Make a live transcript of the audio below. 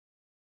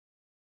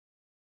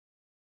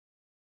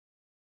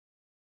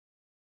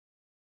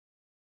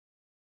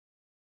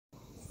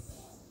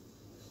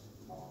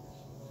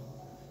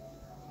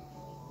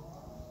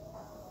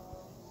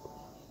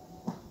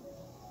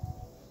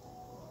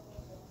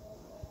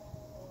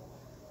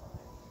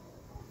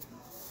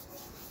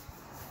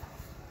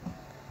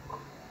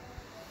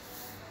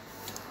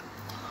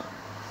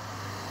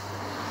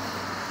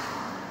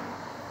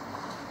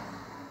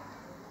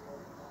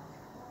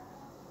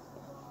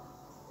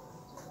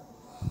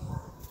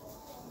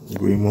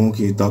Green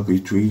monkey top of the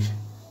tree.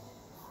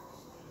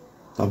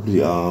 Top of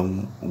the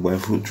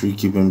barefoot tree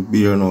keeping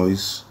beer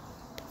noise.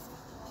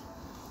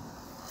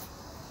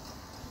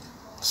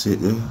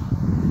 Sit there.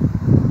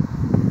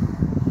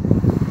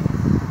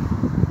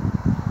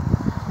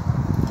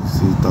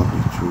 See the top of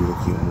the tree, look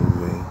keep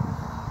moving.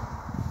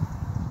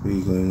 Where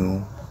you going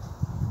on?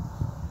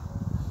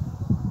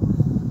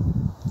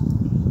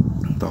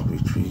 Top of the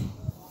tree.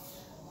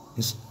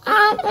 It's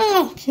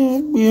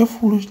can't be a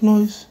foolish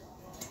noise.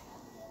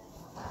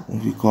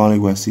 If you call it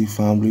West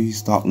family,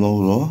 stop now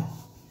though.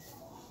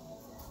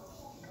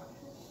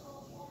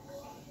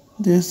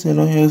 This you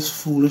know here's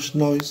foolish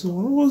noise.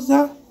 What was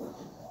that?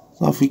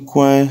 Something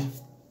quiet.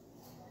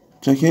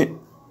 Check it.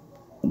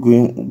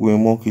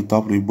 Green monkey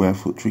top of the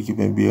barefoot tree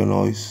keeping beer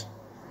noise.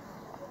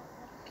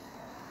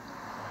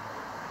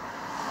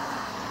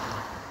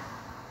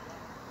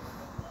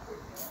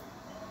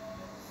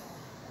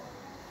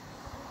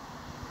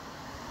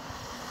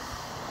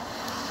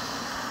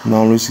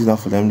 Normally see that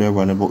for them they're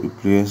running about the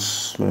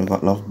place when they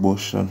got enough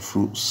bush and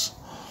fruits.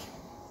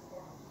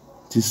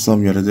 This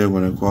some other day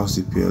when I cross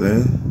the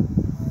pier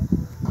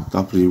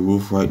top of the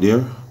roof right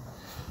there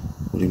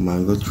with the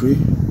mango tree.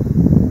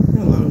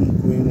 Yeah, a lot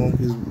of green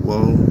monkeys,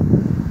 well,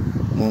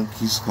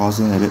 monkeys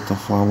causing headache to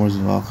farmers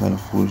and all kind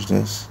of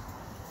foolishness.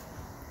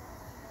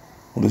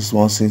 Well, this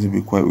one seems to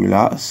be quite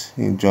relaxed,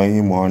 enjoying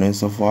the morning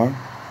so far.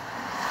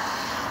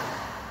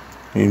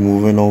 He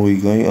moving on,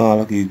 we going. Oh,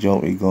 look, he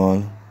jump, he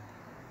gone.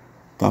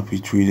 Top of the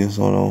tree, this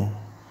one now.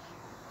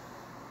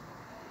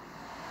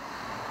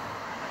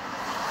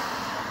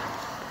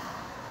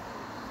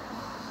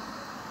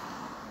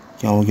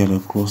 Can we get a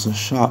closer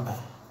shot?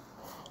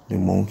 The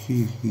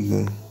monkey, he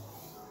going.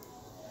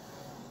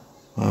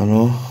 I don't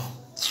know.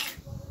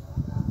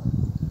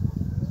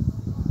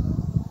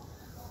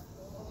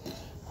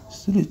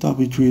 Still the top of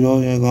the tree though,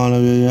 he ain't gone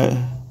over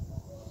yet.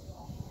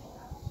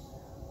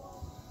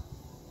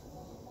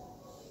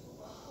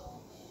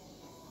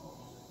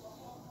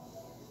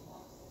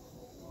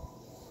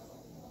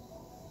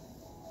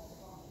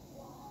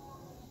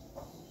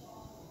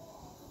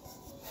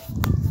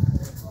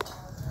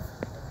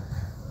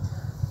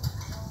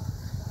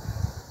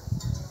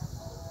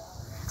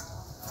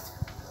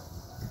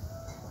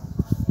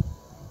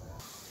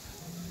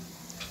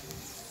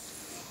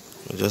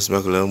 Just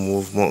make a little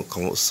movement,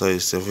 come outside,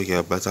 see if we get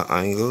a better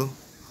angle.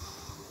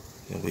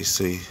 And we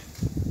see,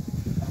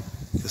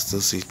 you can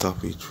still see top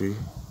of the tree.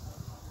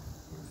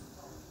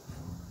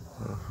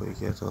 If we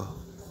get a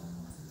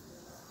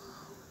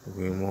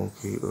green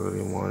monkey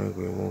early morning,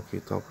 green monkey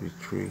top of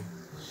the tree.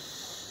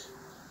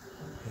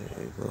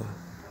 There you go.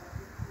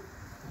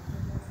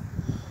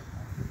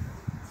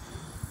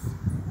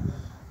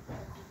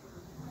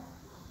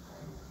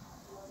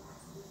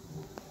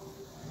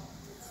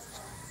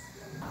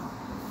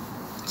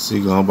 See,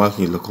 going back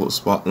in the lookout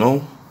spot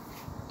now.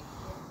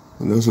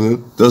 And just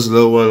a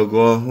little while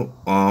ago,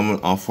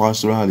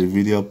 unfortunately, I had the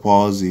video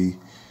paused. He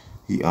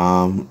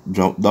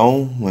jumped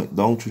down, went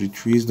down through the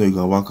trees. Now he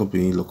gonna walk up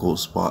in the lookout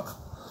spot.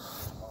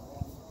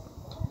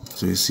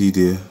 So you see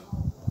there,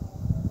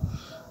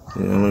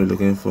 you know,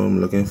 looking for a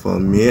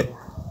mate.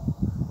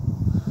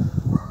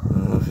 I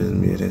don't know if it's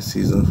mating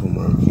season for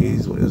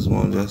monkeys, but this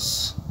one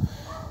just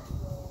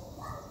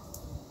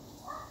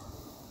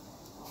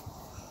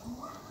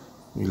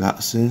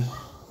relaxing.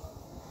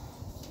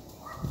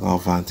 Our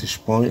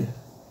vantage point.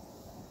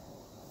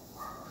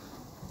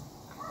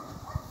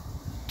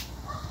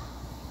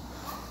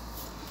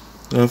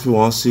 And if you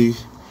want to see,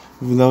 if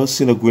you've never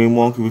seen a green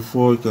monkey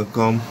before, you can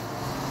come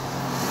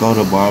down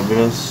to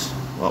Barbados.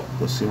 Up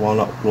to see one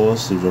up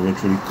close. They're driving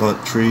through the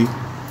country.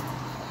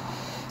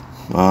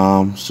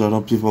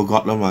 Certain people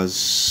got them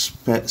as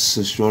pets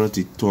to show it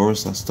to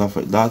tourists and stuff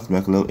like that,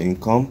 make a little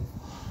income.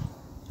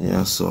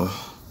 Yeah, so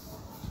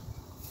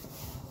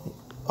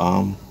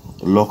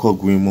local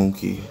green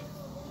monkey.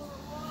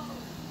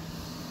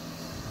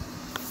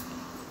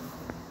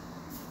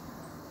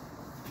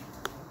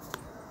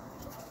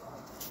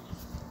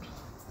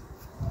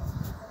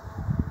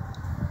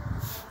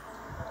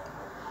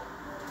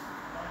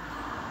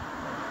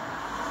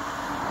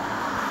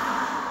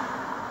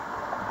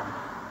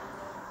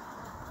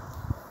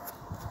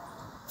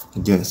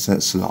 Getting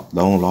since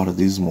lockdown, a lot of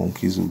these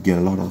monkeys will get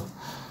a lot of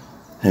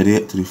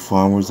headache to the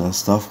farmers and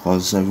stuff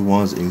because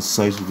everyone's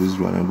inside with this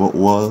running about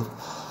wall.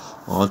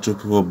 All through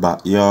people's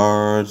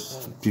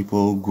backyards,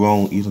 people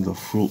grown eating the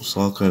fruits,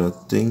 all kind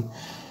of thing.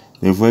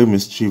 They're very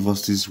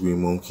mischievous, these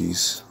green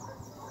monkeys.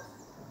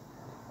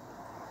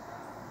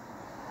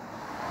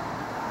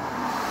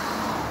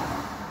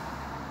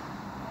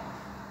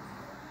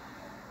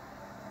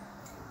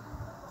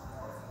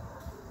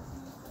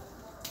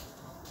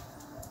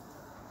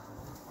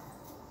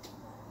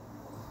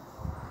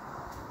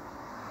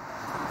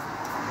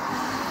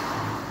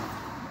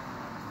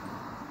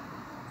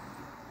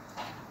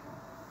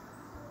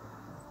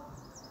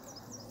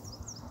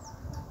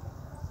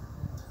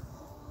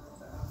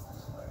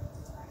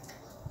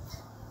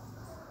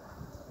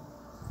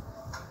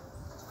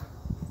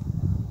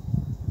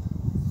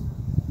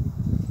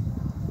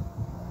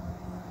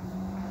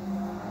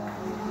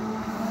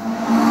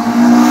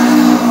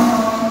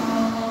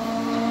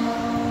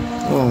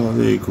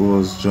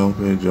 eagles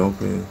jumping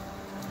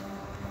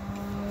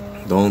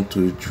down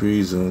to the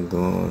trees and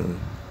gone.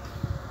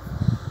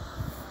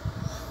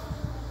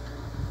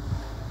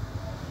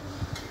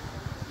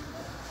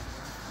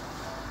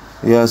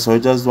 Yeah, so I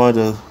just wanted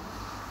to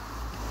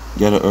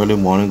get an early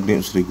morning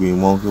glimpse of the green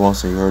monkey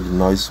once I heard the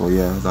noise. So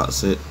yeah,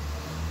 that's it.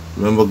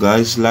 Remember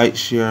guys, like,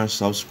 share and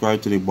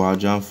subscribe to the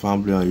Barjan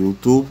family on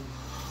YouTube.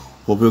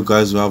 Hope you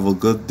guys will have a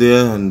good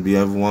day and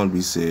everyone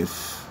be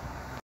safe.